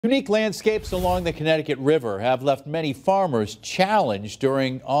Unique landscapes along the Connecticut River have left many farmers challenged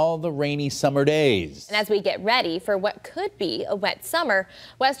during all the rainy summer days. And as we get ready for what could be a wet summer,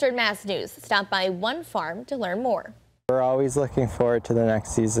 Western Mass News stopped by one farm to learn more. We're always looking forward to the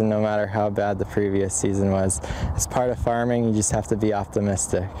next season, no matter how bad the previous season was. As part of farming, you just have to be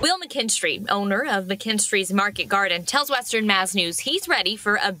optimistic. Will McKinstry, owner of McKinstry's Market Garden, tells Western Mass News he's ready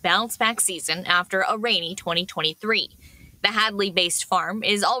for a bounce-back season after a rainy 2023. The Hadley-based farm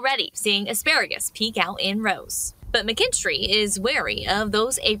is already seeing asparagus peak out in rows. But McKinstry is wary of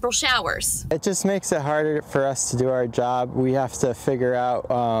those April showers. It just makes it harder for us to do our job. We have to figure out,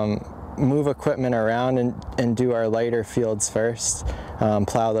 move equipment around and do our lighter fields first,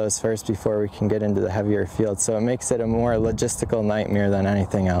 plow those first before we can get into the heavier fields. So it makes it a more logistical nightmare than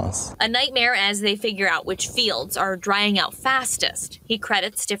anything else. A nightmare as they figure out which fields are drying out fastest. He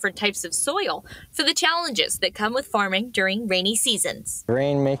credits different types of soil for the challenges that come with farming during rainy seasons.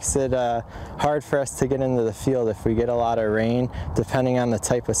 Rain makes it hard for us to get into the field. If we get a lot of rain, depending on the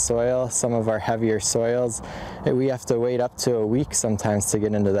type of soil, some of our heavier soils, we have to wait up to a week sometimes to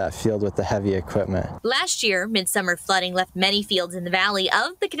get into that field with the heavy equipment. Last year, midsummer flooding left many fields in the valley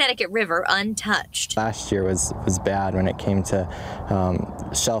of the Connecticut River untouched. Last year was bad when it came to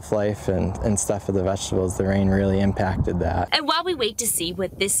shelf life and stuff of the vegetables. The rain really impacted that. And while we wait to see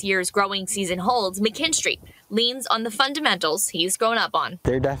what this year's growing season holds, McKinstry leans on the fundamentals he's grown up on.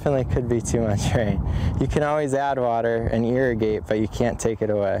 There definitely could be too much rain. You can always add water and irrigate, but you can't take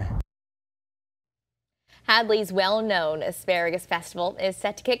it away. Hadley's well-known Asparagus Festival is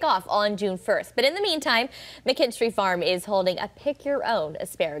set to kick off on June 1st. But in the meantime, McKinstry Farm is holding a pick-your-own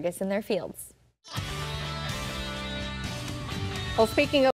asparagus in their fields. Well, speaking of